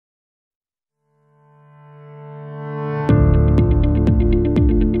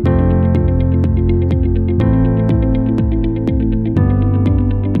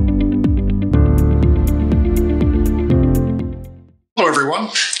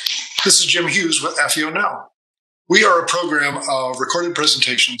This is Jim Hughes with AFIO Now. We are a program of recorded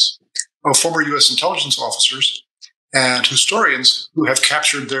presentations of former U.S. intelligence officers and historians who have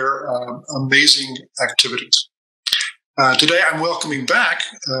captured their amazing activities. Today, I'm welcoming back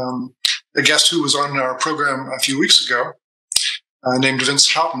a guest who was on our program a few weeks ago, named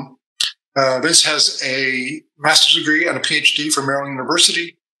Vince Houghton. Vince has a master's degree and a PhD from Maryland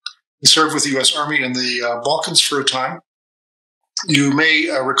University. He served with the U.S. Army in the Balkans for a time. You may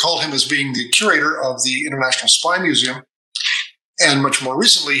recall him as being the curator of the International Spy Museum, and much more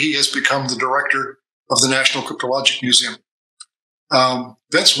recently, he has become the director of the National Cryptologic Museum.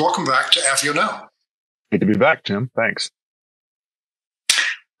 Vince, welcome back to AFIO Now. Good to be back, Tim. Thanks.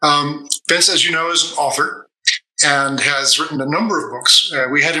 Vince, as you know, is an author and has written a number of books.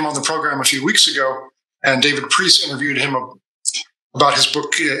 We had him on the program a few weeks ago, and David Priest interviewed him about his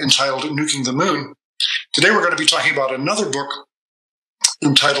book entitled Nuking the Moon. Today, we're going to be talking about another book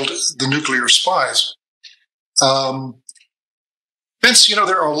entitled The Nuclear Spies. Vince, you know,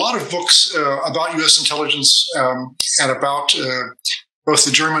 there are a lot of books about U.S. intelligence and about both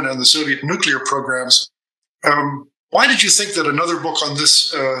the German and the Soviet nuclear programs. Why did you think that another book on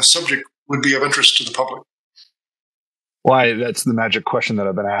this subject would be of interest to the public? Why, that's the magic question that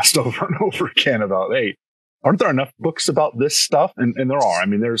I've been asked over and over again about, hey, aren't there enough books about this stuff? And there are. I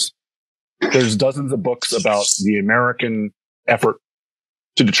mean, there's dozens of books about the American effort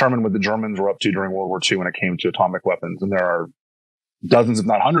to determine what the Germans were up to during World War II when it came to atomic weapons. And there are dozens, if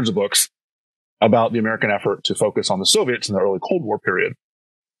not hundreds of books about the American effort to focus on the Soviets in the early Cold War period.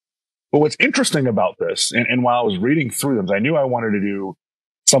 But what's interesting about this, and while I was reading through them, I knew I wanted to do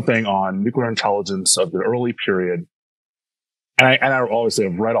something on nuclear intelligence of the early period. And I always say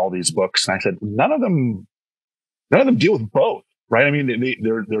I've read all these books, and I said, none of them deal with both, right? I mean,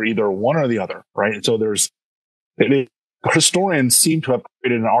 they're either one or the other, right? And so historians seem to have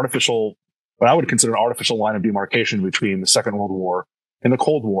created what I would consider an artificial line of demarcation between the Second World War and the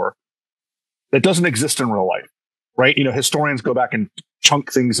Cold War that doesn't exist in real life, right? You know, historians go back and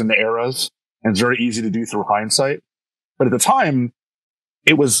chunk things into eras, and it's very easy to do through hindsight. But at the time,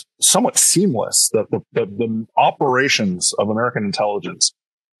 it was somewhat seamless. The operations of American intelligence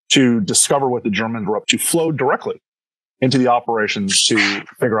to discover what the Germans were up to flowed directly into the operations to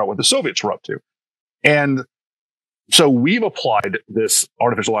figure out what the Soviets were up to. And so we've applied this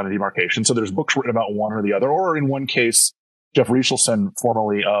artificial line of demarcation. So there's books written about one or the other, or in one case, the late Jeff Richelson,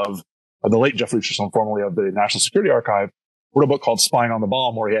 formerly of the National Security Archive, wrote a book called Spying on the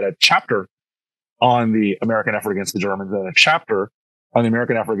Bomb, where he had a chapter on the American effort against the Germans and a chapter on the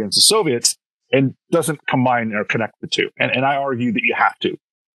American effort against the Soviets, and doesn't combine or connect the two. And I argue that you have to.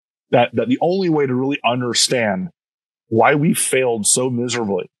 That the only way to really understand why we failed so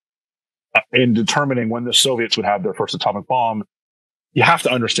miserably in determining when the Soviets would have their first atomic bomb, you have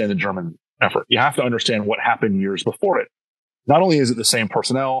to understand the German effort. You have to understand what happened years before it. Not only is it the same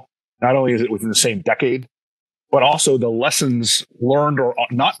personnel, not only is it within the same decade, but also the lessons learned or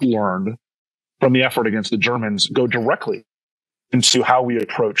not learned from the effort against the Germans go directly into how we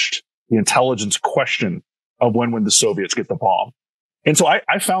approached the intelligence question of when would the Soviets get the bomb. And so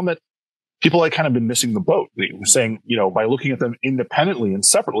I found that people had kind of been missing the boat, saying, you know, by looking at them independently and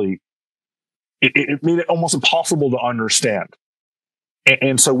separately, it made it almost impossible to understand.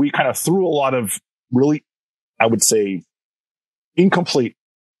 And so we kind of threw a lot of really, I would say, incomplete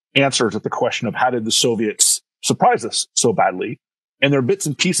answers at the question of how did the Soviets surprise us so badly? And there are bits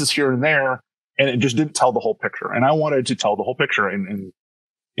and pieces here and there, and it just didn't tell the whole picture. And I wanted to tell the whole picture. And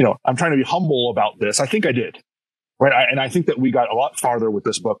you know, I'm trying to be humble about this. I think I did, right? And I think that we got a lot farther with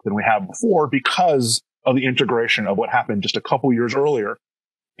this book than we have before because of the integration of what happened just a couple years earlier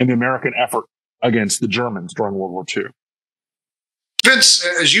in the American effort against the Germans during World War II. Vince,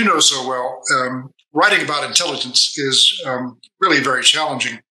 as you know so well, writing about intelligence is really very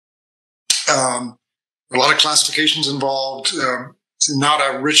challenging. A lot of classifications involved, not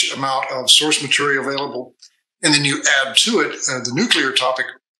a rich amount of source material available. And then you add to it the nuclear topic,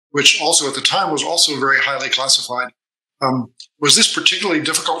 which also at the time was also very highly classified. Was this particularly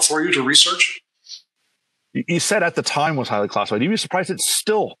difficult for you to research? You said at the time was highly classified. You'd be surprised it's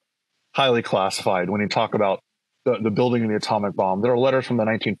still highly classified when you talk about the building of the atomic bomb. There are letters from the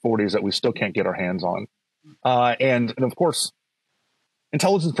 1940s that we still can't get our hands on. And of course,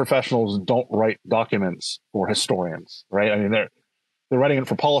 intelligence professionals don't write documents for historians, right? I mean, they're writing it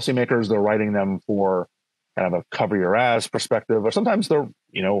for policymakers. They're writing them for kind of a cover your ass perspective, or sometimes the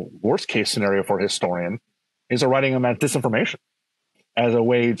worst case scenario for a historian is they're writing them as disinformation, as a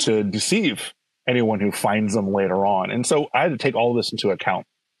way to deceive anyone who finds them later on. And so I had to take all of this into account.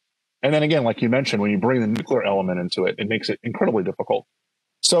 And then again, like you mentioned, when you bring the nuclear element into it, it makes it incredibly difficult.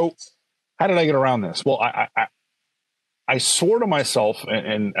 So how did I get around this? Well, I swore to myself,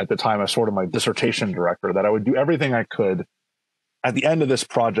 and at the time I swore to my dissertation director, that I would do everything I could at the end of this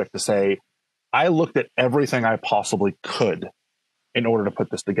project to say, I looked at everything I possibly could in order to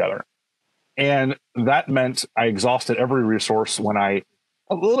put this together. And that meant I exhausted every resource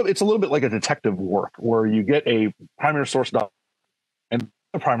it's a little bit like a detective work where you get a primary source document and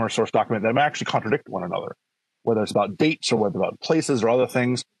a primary source document that may actually contradict one another, whether it's about dates or whether about places or other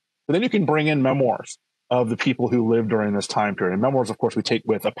things. But then you can bring in memoirs of the people who lived during this time period. And memoirs, of course, we take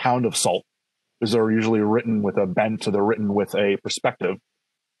with a pound of salt, because they're usually written with a bent, or they're written with a perspective.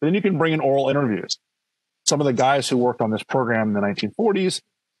 But then you can bring in oral interviews. Some of the guys who worked on this program in the 1940s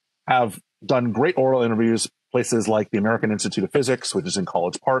have done great oral interviews, places like the American Institute of Physics, which is in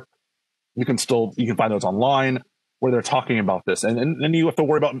College Park. You can find those online where they're talking about this. And then you have to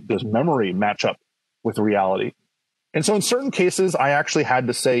worry about does memory match up with reality? And so in certain cases, I actually had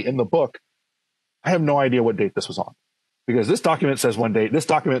to say in the book, I have no idea what date this was on, because this document says one date, this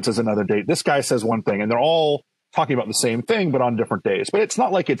document says another date, this guy says one thing, and they're all talking about the same thing, but on different days. But it's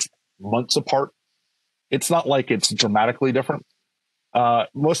not like it's months apart. It's not like it's dramatically different.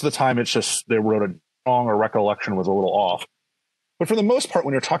 Most of the time, it's just they wrote it wrong or recollection was a little off. But for the most part,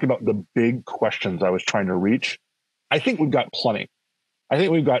 when you're talking about the big questions I was trying to reach, I think we've got plenty. I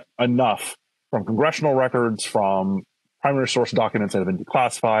think we've got enough from congressional records, from primary source documents that have been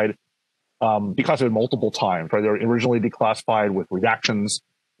declassified multiple times, right? They were originally declassified with redactions,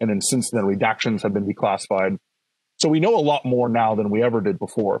 and then since then, redactions have been declassified. So we know a lot more now than we ever did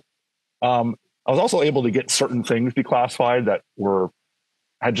before. I was also able to get certain things declassified that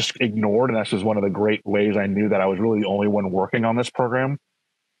I had just ignored, and that's just one of the great ways I knew that I was really the only one working on this program,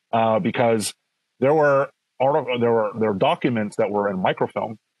 because there were documents that were in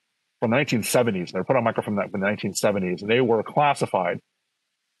microfilm from the 1970s. They were put on microfilm in the 1970s, and they were classified.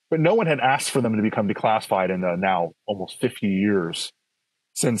 But no one had asked for them to become declassified in the now almost 50 years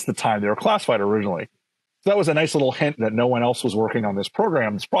since the time they were classified originally. So that was a nice little hint that no one else was working on this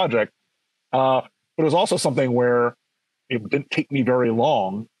project. But it was also something where it didn't take me very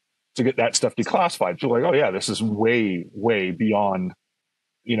long to get that stuff declassified. So like, oh yeah, this is way, way beyond,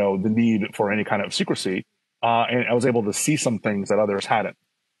 the need for any kind of secrecy. And I was able to see some things that others hadn't.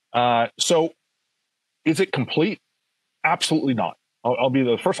 So is it complete? Absolutely not. I'll be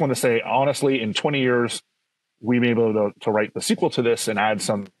the first one to say, honestly, in 20 years, we may be able to write the sequel to this and add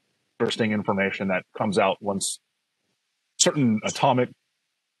some interesting information that comes out once certain atomic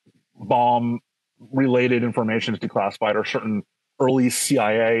bomb related information is declassified, or certain early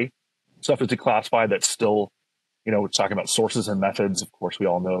CIA stuff is declassified that's still, we're talking about sources and methods. Of course, we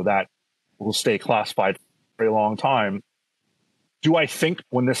all know that will stay classified for a very long time. Do I think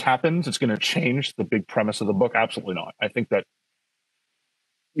when this happens, it's going to change the big premise of the book? Absolutely not. I think that,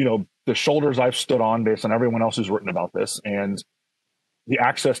 the shoulders I've stood on based on everyone else who's written about this and the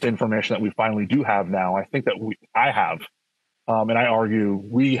access to information that we finally do have now, I think that I have, and I argue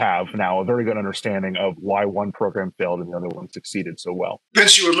we have now a very good understanding of why one program failed and the other one succeeded so well.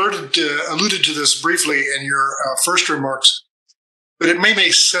 Vince, you alluded to this briefly in your first remarks, but it may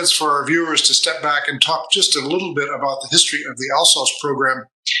make sense for our viewers to step back and talk just a little bit about the history of the ALSOS program,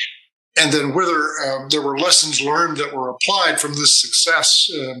 and then whether there were lessons learned that were applied from this success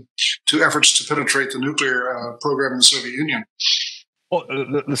to efforts to penetrate the nuclear program in the Soviet Union. Well,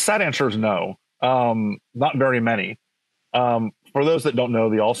 the sad answer is no, not very many. For those that don't know,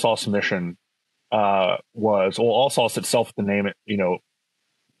 the ALSOS mission ALSOS itself, the name,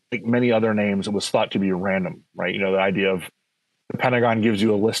 like many other names, it was thought to be random, right? The idea of the Pentagon gives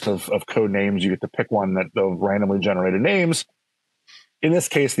you a list of code names, you get to pick one of randomly generated names. In this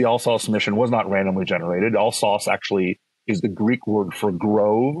case, the ALSOS mission was not randomly generated. ALSOS actually is the Greek word for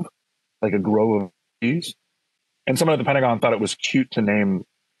grove, like a grove of trees. And someone at the Pentagon thought it was cute to name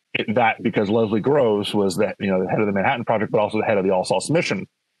it that because Leslie Groves was the head of the Manhattan Project, but also the head of the ALSOS mission.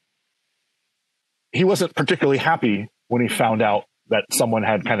 He wasn't particularly happy when he found out that someone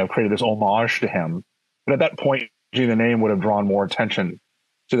had kind of created this homage to him. But at that point, the name would have drawn more attention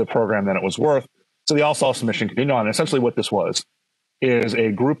to the program than it was worth. So the ALSOS mission continued on. And essentially what this is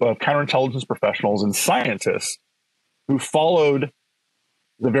a group of counterintelligence professionals and scientists who followed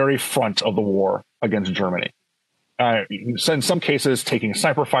the very front of the war against Germany. In some cases, taking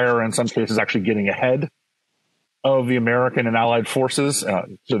sniper fire, in some cases, actually getting ahead of the American and Allied forces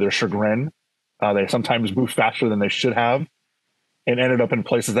to their chagrin. They sometimes moved faster than they should have and ended up in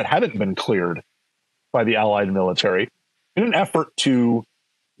places that hadn't been cleared by the Allied military in an effort to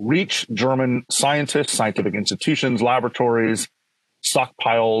reach German scientists, scientific institutions, laboratories,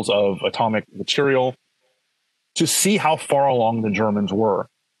 stockpiles of atomic material to see how far along the Germans were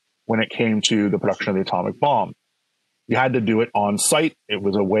when it came to the production of the atomic bomb. You had to do it on site. It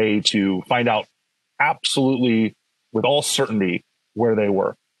was a way to find out absolutely with all certainty where they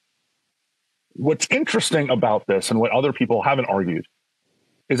were. What's interesting about this, and what other people haven't argued,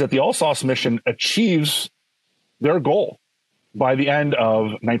 is that the Alsace mission achieves their goal by the end of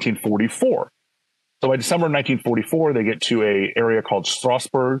 1944. So by December 1944, they get to an area called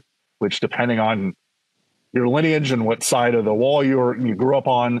Strasbourg, which, depending on your lineage and what side of the wall you grew up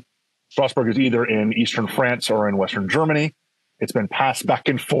on, Strasbourg is either in eastern France or in western Germany. It's been passed back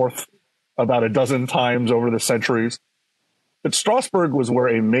and forth about a dozen times over the centuries. But Strasbourg was where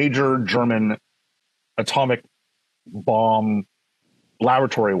a major German atomic bomb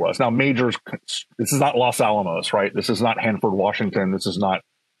laboratory was. Now, majors, this is not Los Alamos, right? This is not Hanford, Washington. This is not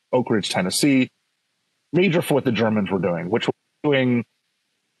Oak Ridge, Tennessee. Major for what the Germans were doing, which were doing,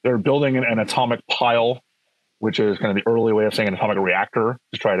 they're building an atomic pile, which is kind of the early way of saying an atomic reactor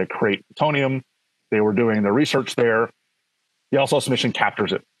to try to create plutonium. They were doing the research there. The Alsace mission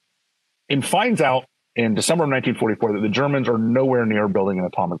captures it and finds out in December of 1944 that the Germans are nowhere near building an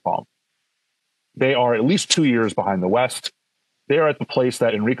atomic bomb. They are at least 2 years behind the West. They are at the place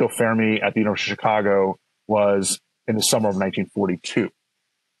that Enrico Fermi at the University of Chicago was in the summer of 1942.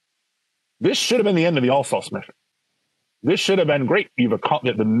 This should have been the end of the Alsace mission. This should have been great.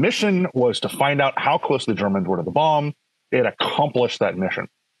 The mission was to find out how close the Germans were to the bomb. They had accomplished that mission.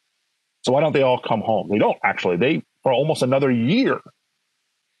 So why don't they all come home? They don't, actually. They, for almost another year,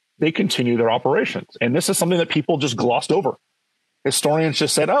 they continue their operations. And this is something that people just glossed over. Historians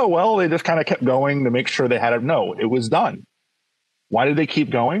just said, oh, well, they just kind of kept going to make sure they had it. No, it was done. Why did they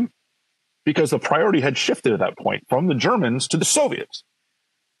keep going? Because the priority had shifted at that point from the Germans to the Soviets.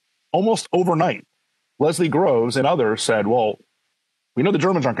 Almost overnight, Leslie Groves and others said, well, we know the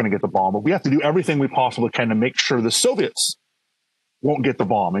Germans aren't going to get the bomb, but we have to do everything we possibly can to make sure the Soviets won't get the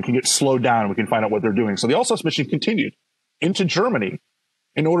bomb and can get slowed down and we can find out what they're doing. So the Alsace mission continued into Germany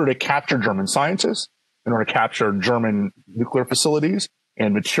in order to capture German scientists, in order to capture German nuclear facilities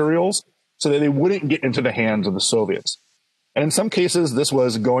and materials so that they wouldn't get into the hands of the Soviets. And in some cases, this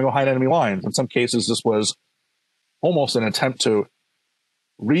was going behind enemy lines. In some cases, this was almost an attempt to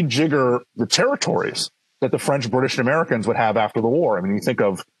rejigger the territories that the French, British, and Americans would have after the war. I mean, you think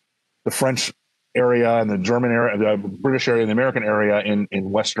of the French area and the German area, the British area and the American area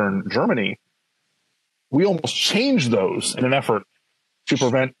in Western Germany. We almost changed those in an effort to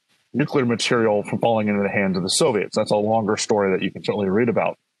prevent nuclear material from falling into the hands of the Soviets. That's a longer story that you can certainly read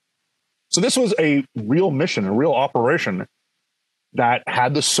about. So this was a real mission, a real operation that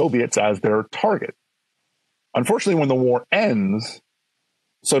had the Soviets as their target. Unfortunately, when the war ends,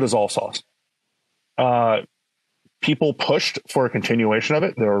 so does Alsace. People pushed for a continuation of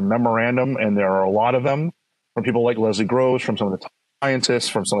it. There are memorandum, and there are a lot of them from people like Leslie Groves, from some of the top scientists,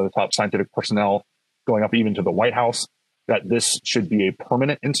 from some of the top scientific personnel, going up even to the White House, that this should be a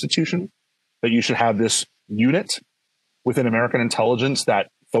permanent institution, that you should have this unit within American intelligence that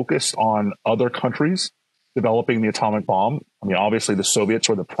focused on other countries developing the atomic bomb. I mean, obviously the Soviets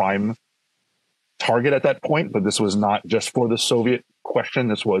were the prime target at that point, but this was not just for the Soviet question.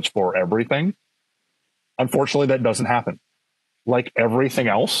 This was for everything. Unfortunately, that doesn't happen. Like everything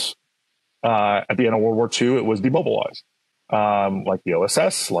else, at the end of World War II, it was demobilized. Like the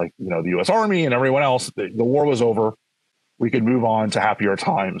OSS, like the U.S. Army and everyone else, the war was over. We could move on to happier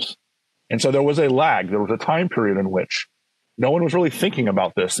times. And so there was a lag. There was a time period in which no one was really thinking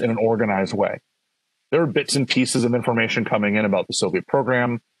about this in an organized way. There were bits and pieces of information coming in about the Soviet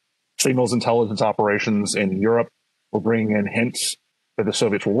program. Signals intelligence operations in Europe were bringing in hints that the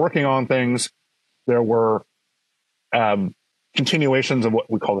Soviets were working on things. There were continuations of what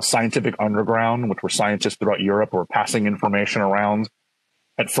we call the scientific underground, which were scientists throughout Europe who were passing information around,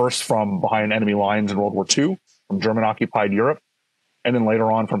 at first from behind enemy lines in World War II, from German-occupied Europe, and then later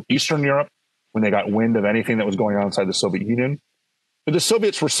on from Eastern Europe, when they got wind of anything that was going on inside the Soviet Union. But the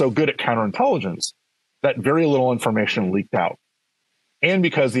Soviets were so good at counterintelligence that very little information leaked out. And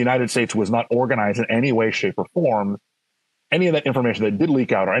because the United States was not organized in any way, shape, or form, any of that information that did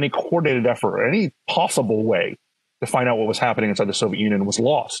leak out, or any coordinated effort, or any possible way to find out what was happening inside the Soviet Union, was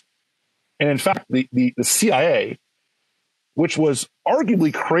lost. And in fact, the CIA, which was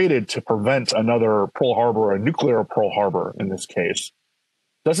arguably created to prevent another Pearl Harbor, a nuclear Pearl Harbor in this case,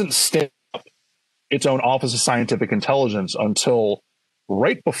 doesn't stand up its own Office of Scientific Intelligence until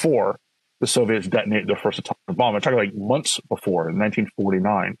right before the Soviets detonated their first atomic bomb. I'm talking like months before, in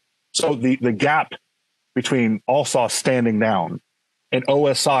 1949. So the gap between Alsace standing down and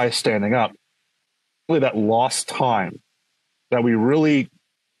OSI standing up, really that lost time that we really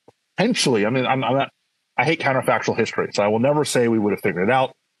potentially, I mean, I hate counterfactual history, so I will never say we would have figured it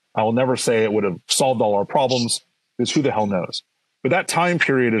out. I will never say it would have solved all our problems, because who the hell knows? But that time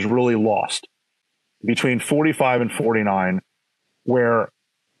period is really lost between 45 and 49, where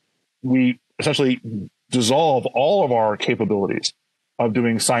we essentially dissolve all of our capabilities of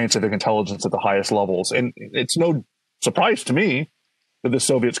doing scientific intelligence at the highest levels. And it's no surprise to me that the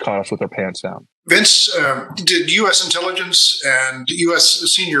Soviets caught us with their pants down. Vince, did U.S. intelligence and U.S.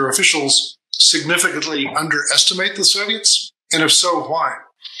 senior officials significantly underestimate the Soviets? And if so, why?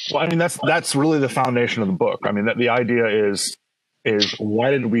 Well, I mean, that's really the foundation of the book. I mean, the idea is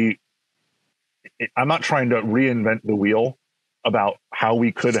why did we? I'm not trying to reinvent the wheel about how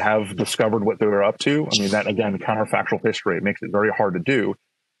we could have discovered what they were up to. I mean, that again, counterfactual history, it makes it very hard to do.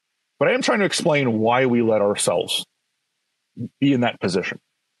 But I am trying to explain why we let ourselves be in that position.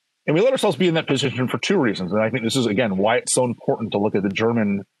 And we let ourselves be in that position for two reasons. And I think this is, again, why it's so important to look at the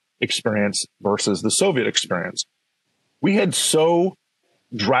German experience versus the Soviet experience. We had so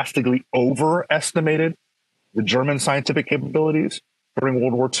drastically overestimated the German scientific capabilities during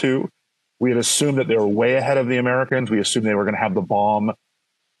World War II. We had assumed that they were way ahead of the Americans. We assumed they were going to have the bomb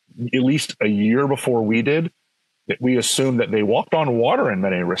at least a year before we did. We assumed that they walked on water in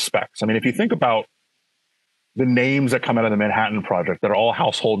many respects. I mean, if you think about the names that come out of the Manhattan Project that are all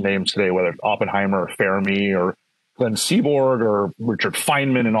household names today, whether it's Oppenheimer or Fermi or Glenn Seaborg or Richard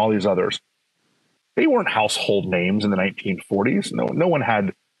Feynman and all these others, they weren't household names in the 1940s. No one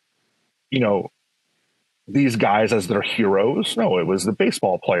had, these guys as their heroes. No, it was the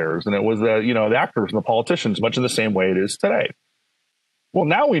baseball players and it was the actors and the politicians, much in the same way it is today. Well,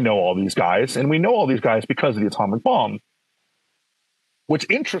 now we know all these guys, and we know all these guys because of the atomic bomb. What's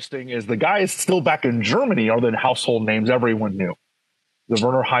interesting is the guys still back in Germany are the household names everyone knew. The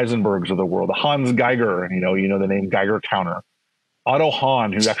Werner Heisenbergs of the world, the Hans Geiger, and the name Geiger counter. Otto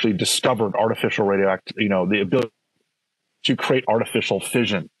Hahn, who actually discovered artificial radioactivity, the ability to create artificial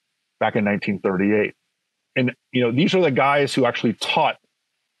fission back in 1938. And, these are the guys who actually taught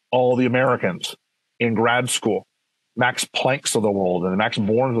all the Americans in grad school, Max Planck's of the world and the Max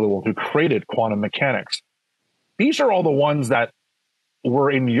Born's of the world, who created quantum mechanics. These are all the ones that were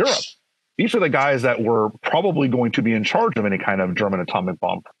in Europe. These are the guys that were probably going to be in charge of any kind of German atomic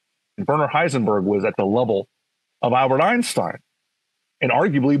bomb. And Werner Heisenberg was at the level of Albert Einstein, and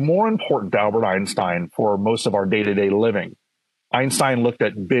arguably more important to Albert Einstein for most of our day-to-day living. Einstein looked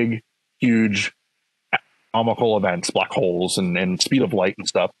at big, huge astronomical events, black holes and speed of light and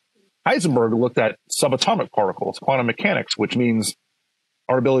stuff. Heisenberg looked at subatomic particles, quantum mechanics, which means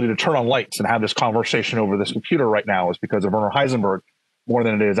our ability to turn on lights and have this conversation over this computer right now is because of Werner Heisenberg more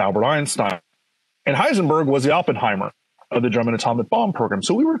than it is Albert Einstein. And Heisenberg was the Oppenheimer of the German atomic bomb program.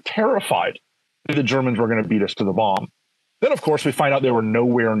 So we were terrified that the Germans were going to beat us to the bomb. Then, of course, we find out they were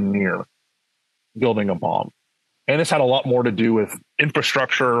nowhere near building a bomb. And this had a lot more to do with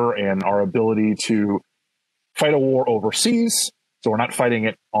infrastructure and our ability to fight a war overseas. So we're not fighting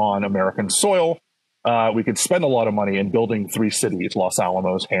it on American soil. We could spend a lot of money in building 3 cities, Los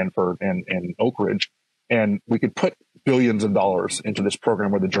Alamos, Hanford, and Oak Ridge. And we could put billions of dollars into this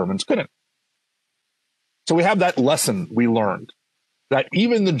program where the Germans couldn't. So we have that lesson we learned that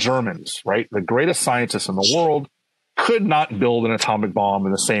even the Germans, right, the greatest scientists in the world, could not build an atomic bomb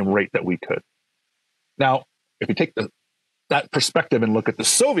in the same rate that we could. Now, if you take that perspective and look at the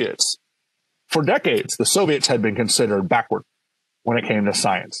Soviets, for decades, the Soviets had been considered backward when it came to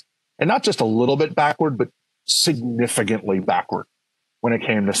science. And not just a little bit backward, but significantly backward when it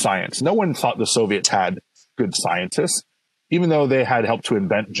came to science. No one thought the Soviets had good scientists, even though they had helped to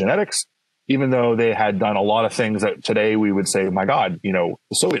invent genetics, even though they had done a lot of things that today we would say, my God, the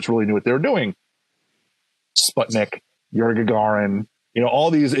Soviets really knew what they were doing. Sputnik, Yuri Gagarin, all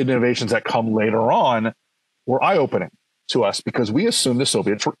these innovations that come later on were eye-opening to us because we assumed the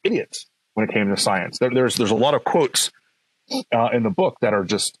Soviets were idiots when it came to science. There's a lot of quotes in the book that are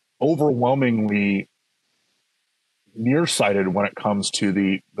just overwhelmingly nearsighted when it comes to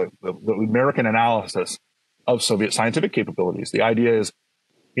the American analysis of Soviet scientific capabilities. The idea is,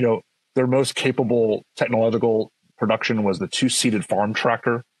 their most capable technological production was the 2-seated farm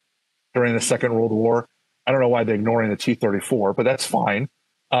tractor during the Second World War. I don't know why they're ignoring the T-34, but that's fine.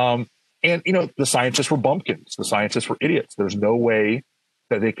 And, the scientists were bumpkins. The scientists were idiots. There's no way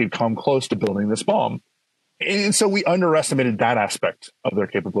that they could come close to building this bomb. And so we underestimated that aspect of their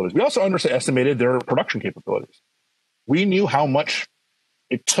capabilities. We also underestimated their production capabilities. We knew how much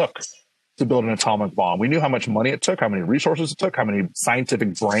it took to build an atomic bomb. We knew how much money it took, how many resources it took, how many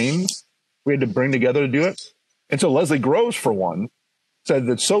scientific brains we had to bring together to do it. And so Leslie Groves, for one, said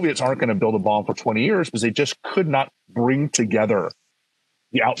that Soviets aren't going to build a bomb for 20 years because they just could not bring together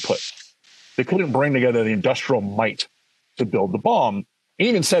the output. They couldn't bring together the industrial might to build the bomb. He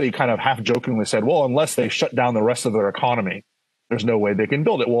even said, he kind of half jokingly said, well, unless they shut down the rest of their economy, there's no way they can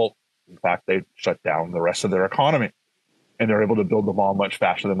build it. Well, in fact, they shut down the rest of their economy, and they're able to build the bomb much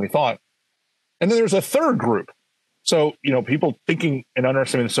faster than we thought. And then there's a third group. So, people thinking and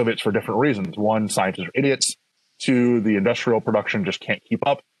underestimating the Soviets for different reasons. One, scientists are idiots. Two, the industrial production just can't keep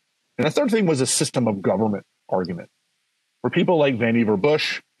up. And the third thing was a system of government argument, where people like Vannevar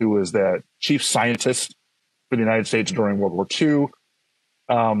Bush, who was the chief scientist for the United States during World War II,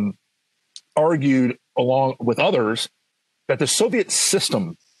 argued along with others that the Soviet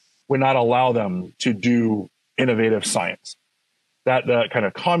system would not allow them to do innovative science, that the kind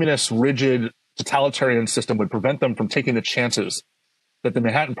of communist, rigid, totalitarian system would prevent them from taking the chances that the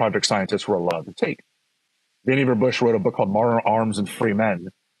Manhattan Project scientists were allowed to take. Vannevar Bush wrote a book called Modern Arms and Free Men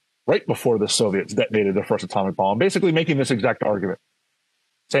right before the Soviets detonated their first atomic bomb, basically making this exact argument,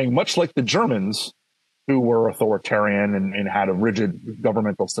 saying much like the Germans, who were authoritarian and had a rigid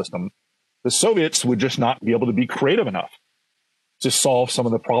governmental system, the Soviets would just not be able to be creative enough to solve some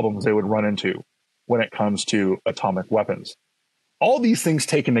of the problems they would run into when it comes to atomic weapons. All these things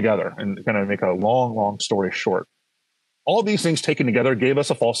taken together, and going to make a long, long story short, all these things taken together gave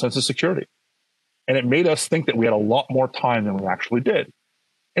us a false sense of security. And it made us think that we had a lot more time than we actually did.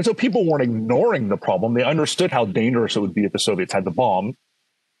 And so people weren't ignoring the problem. They understood how dangerous it would be if the Soviets had the bomb.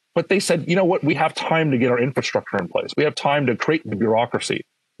 But they said, you know what, we have time to get our infrastructure in place. We have time to create the bureaucracy,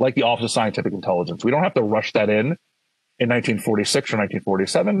 like the Office of Scientific Intelligence. We don't have to rush that in 1946 or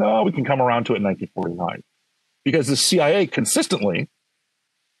 1947. No, we can come around to it in 1949. Because the CIA consistently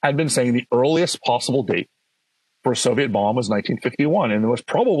had been saying the earliest possible date for a Soviet bomb was 1951, and the most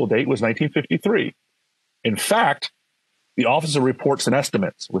probable date was 1953. In fact, the Office of Reports and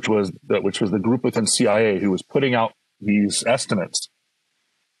Estimates, which was the group within CIA who was putting out these estimates,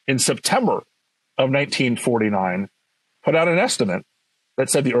 in September of 1949, put out an estimate that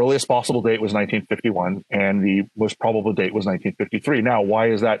said the earliest possible date was 1951 and the most probable date was 1953. Now, why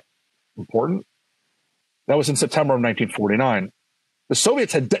is that important? That was in September of 1949. The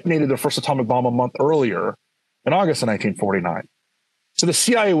Soviets had detonated their first atomic bomb a month earlier, in August of 1949. So the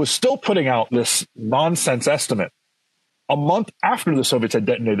CIA was still putting out this nonsense estimate a month after the Soviets had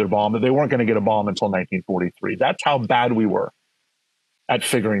detonated their bomb that they weren't going to get a bomb until 1943. That's how bad we were at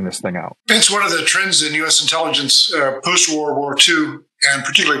figuring this thing out. It's one of the trends in U.S. intelligence post-World War II, and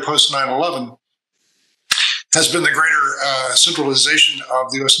particularly post-9/11, has been the greater centralization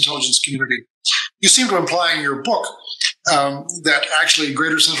of the U.S. intelligence community. You seem to imply in your book that actually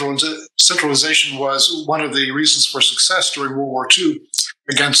greater centralization was one of the reasons for success during World War II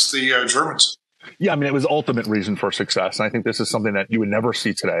against the Germans. Yeah, I mean, it was the ultimate reason for success. And I think this is something that you would never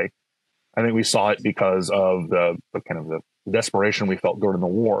see today. I think we saw it because of the desperation we felt during the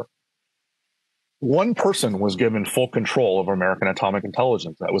war. One person was given full control of American atomic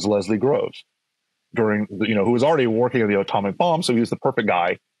intelligence. That was Leslie Groves, who was already working on the atomic bomb. So he was the perfect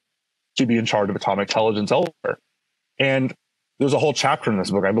guy to be in charge of atomic intelligence elsewhere. And there's a whole chapter in this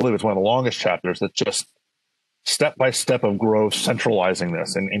book. I believe it's one of the longest chapters that just step by step of Groves centralizing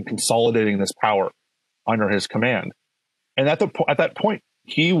this and consolidating this power under his command. And at that point,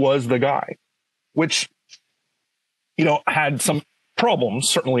 he was the guy, which, had some problems.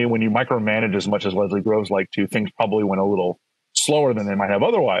 Certainly when you micromanage as much as Leslie Groves liked to, things probably went a little slower than they might have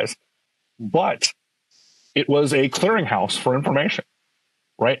otherwise. But it was a clearinghouse for information,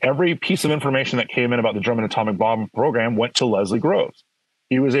 right? Every piece of information that came in about the German atomic bomb program went to Leslie Groves.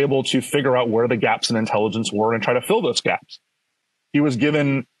 He was able to figure out where the gaps in intelligence were and try to fill those gaps. He was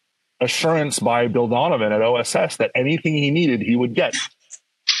given assurance by Bill Donovan at OSS that anything he needed, he would get.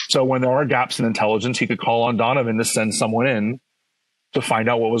 So when there are gaps in intelligence, he could call on Donovan to send someone in to find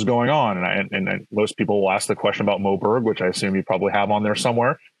out what was going on. And most people will ask the question about Moe Berg, which I assume you probably have on there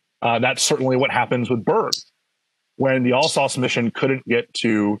somewhere. That's certainly what happens with Berg. When the Alsace mission couldn't get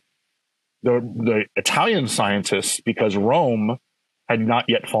to the Italian scientists because Rome had not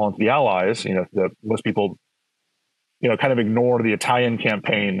yet fallen to the Allies, most people, kind of ignore the Italian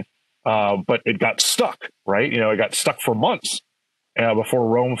campaign, but it got stuck, right? It got stuck for months before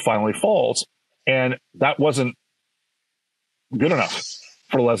Rome finally falls. And that wasn't good enough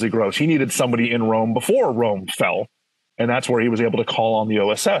for Leslie Groves. He needed somebody in Rome before Rome fell. And that's where he was able to call on the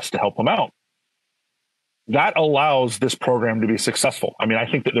OSS to help him out. That allows this program to be successful. I mean, I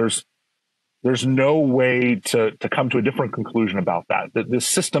think that there's no way to come to a different conclusion about that. This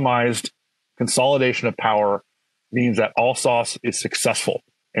systemized consolidation of power means that Alsace is successful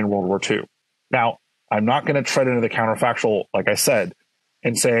in World War II. Now, I'm not going to tread into the counterfactual, like I said,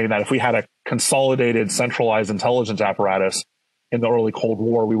 in saying that if we had a consolidated, centralized intelligence apparatus in the early Cold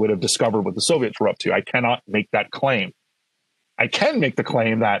War, we would have discovered what the Soviets were up to. I cannot make that claim. I can make the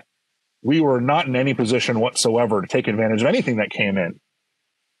claim that we were not in any position whatsoever to take advantage of anything that came in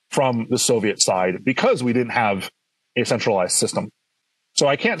from the Soviet side because we didn't have a centralized system. So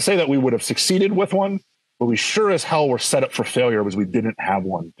I can't say that we would have succeeded with one, but we sure as hell were set up for failure because we didn't have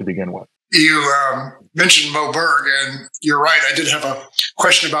one to begin with. You mentioned Moe Berg, and you're right. I did have a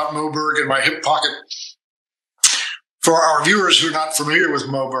question about Moe Berg in my hip pocket. For our viewers who are not familiar with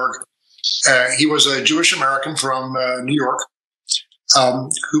Moe Berg, he was a Jewish American from New York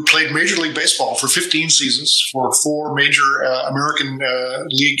who played Major League Baseball for 15 seasons for 4 major American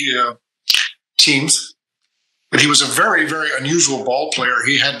League teams. But he was a very, very unusual ball player.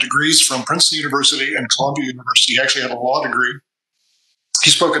 He had degrees from Princeton University and Columbia University. He actually had a law degree. He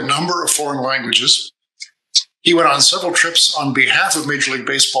spoke a number of foreign languages. He went on several trips on behalf of Major League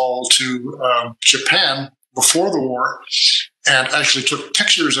Baseball to Japan before the war and actually took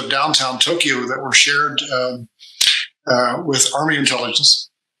pictures of downtown Tokyo that were shared with Army intelligence.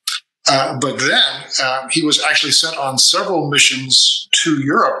 But then he was actually sent on several missions to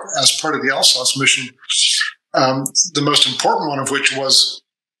Europe as part of the Alsace mission, the most important one of which was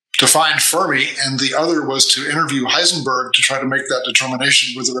to find Fermi, and the other was to interview Heisenberg to try to make that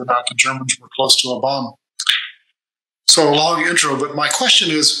determination whether or not the Germans were close to a bomb. So a long intro, but my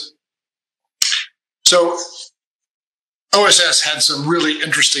question is, so OSS had some really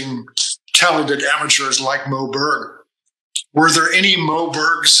interesting, talented amateurs like Moe Berg. Were there any Moe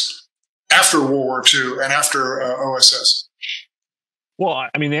Bergs after World War II and after OSS? Well,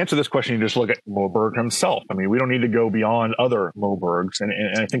 I mean, the answer to this question, you just look at Moe Berg himself. I mean, we don't need to go beyond other Moe Bergs. And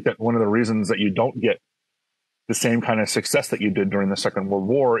I think that one of the reasons that you don't get the same kind of success that you did during the Second World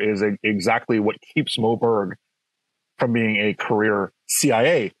War is exactly what keeps Moe Berg from being a career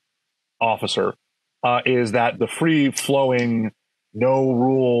CIA officer, is that the free-flowing, no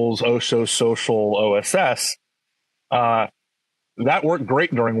rules, oh-so social OSS, that worked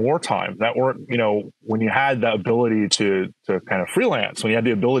great during wartime. That worked, when you had the ability to kind of freelance, when you had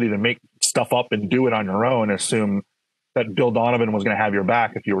the ability to make stuff up and do it on your own, assume that Bill Donovan was going to have your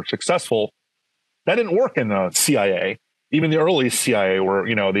back if you were successful. That didn't work in the CIA. Even the early CIA, where,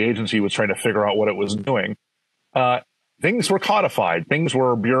 the agency was trying to figure out what it was doing. Things were codified. Things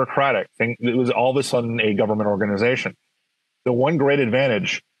were bureaucratic. It was all of a sudden a government organization. The one great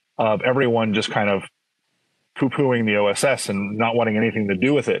advantage of everyone just kind of poo-pooing the OSS and not wanting anything to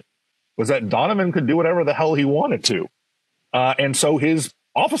do with it was that Donovan could do whatever the hell he wanted to. And so his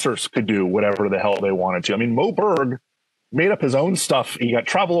officers could do whatever the hell they wanted to. I mean, Moe Berg made up his own stuff. He got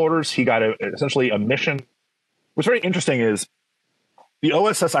travel orders. He got essentially a mission. What's very interesting is the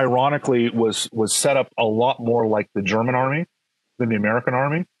OSS, ironically, was set up a lot more like the German army than the American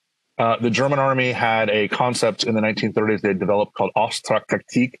army. The German army had a concept in the 1930s they developed called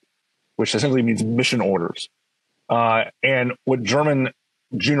Auftragtaktik, which essentially means mission orders. And what German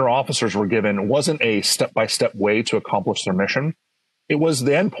junior officers were given wasn't a step-by-step way to accomplish their mission. It was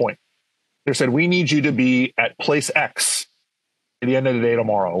the endpoint. They said, we need you to be at place X at the end of the day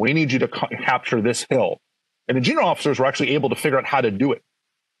tomorrow. We need you to capture this hill. And the junior officers were actually able to figure out how to do it,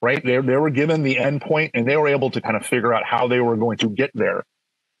 right? They were given the endpoint, and they were able to kind of figure out how they were going to get there.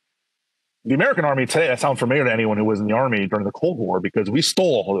 The American army today, that sounds familiar to anyone who was in the army during the Cold War, because we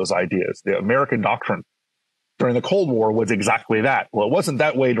stole all those ideas. The American doctrine during the Cold War was exactly that. Well, it wasn't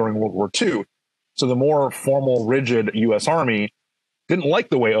that way during World War II. So the more formal, rigid U.S. Army didn't like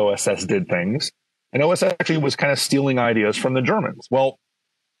the way OSS did things. And OSS actually was kind of stealing ideas from the Germans. Well,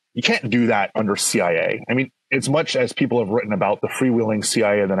 you can't do that under CIA. I mean, as much as people have written about the freewheeling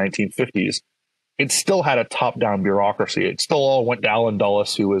CIA of the 1950s, it still had a top-down bureaucracy. It still all went to Alan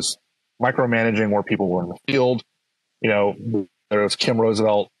Dulles, who was micromanaging where people were in the field. There was Kim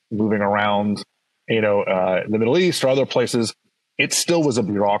Roosevelt moving around, the Middle East or other places. It still was a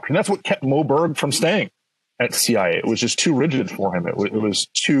bureaucracy. And that's what kept Moe Berg from staying at CIA. It was just too rigid for him. It was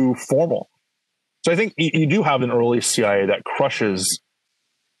too formal. So I think you do have an early CIA that crushes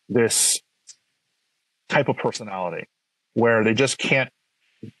this type of personality where they just can't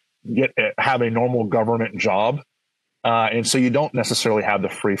have a normal government job. And so you don't necessarily have the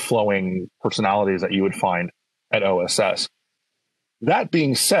free-flowing personalities that you would find at OSS. That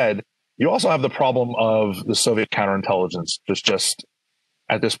being said, you also have the problem of the Soviet counterintelligence just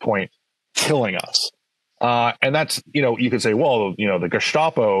at this point killing us. And that's, you could say, well, the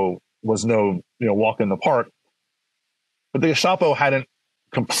Gestapo was no, walk in the park. But the Gestapo hadn't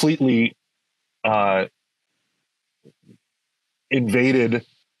completely invaded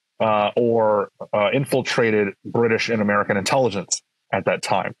or infiltrated British and American intelligence at that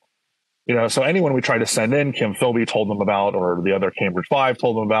time. So anyone we tried to send in, Kim Philby told them about, or the other Cambridge Five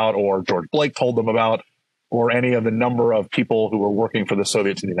told them about, or George Blake told them about, or any of the number of people who were working for the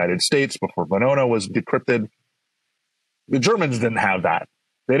Soviets in the United States before Venona was decrypted. The Germans didn't have that.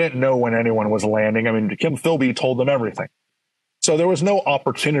 They didn't know when anyone was landing. I mean, Kim Philby told them everything. So there was no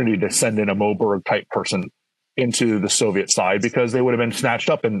opportunity to send in a Moe Berg type person into the Soviet side because they would have been snatched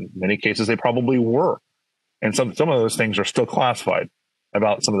up. In many cases, they probably were. And some of those things are still classified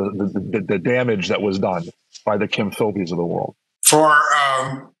about some of the damage that was done by the Kim Philbys of the world. For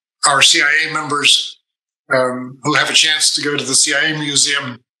our CIA members who have a chance to go to the CIA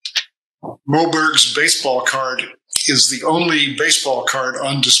museum, Moe Berg's baseball card is the only baseball card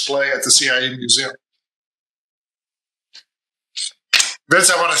on display at the CIA museum. Vince,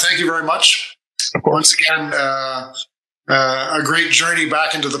 I want to thank you very much. Once again, a great journey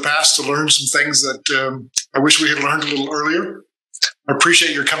back into the past to learn some things that I wish we had learned a little earlier. I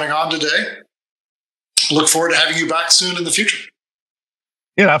appreciate your coming on today. Look forward to having you back soon in the future.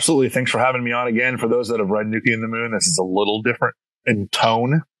 Yeah, absolutely. Thanks for having me on again. For those that have read Nuki and the Moon, this is a little different in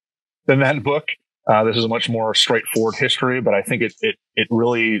tone than that book. This is a much more straightforward history, but I think it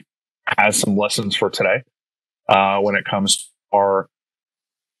really has some lessons for today when it comes to our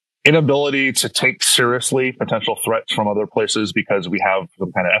inability to take seriously potential threats from other places because we have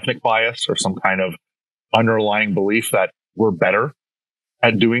some kind of ethnic bias or some kind of underlying belief that we're better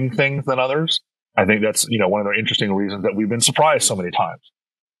at doing things than others. I think that's, one of the interesting reasons that we've been surprised so many times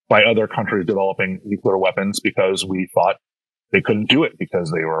by other countries developing nuclear weapons because we thought they couldn't do it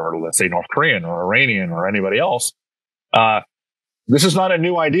because they were, let's say, North Korean or Iranian or anybody else. This is not a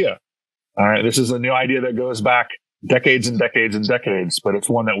new idea. All right. This is a new idea that goes back decades and decades and decades, but it's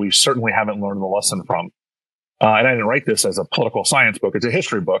one that we certainly haven't learned the lesson from. And I didn't write this as a political science book. It's a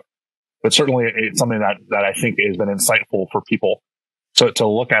history book, but certainly it's something that I think has been insightful for people to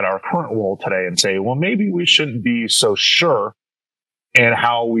look at our current world today and say, well, maybe we shouldn't be so sure in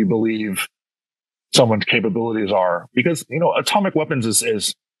how we believe someone's capabilities are, because, atomic weapons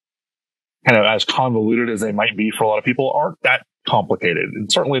is kind of as convoluted as they might be for a lot of people, aren't that complicated.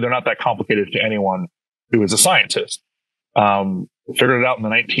 And certainly they're not that complicated to anyone who is a scientist. They figured it out in the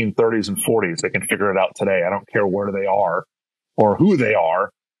 1930s and 40s. They can figure it out today. I don't care where they are or who they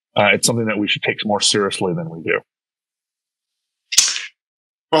are. It's something that we should take more seriously than we do.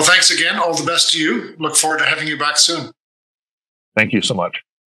 Well, thanks again. All the best to you. Look forward to having you back soon. Thank you so much.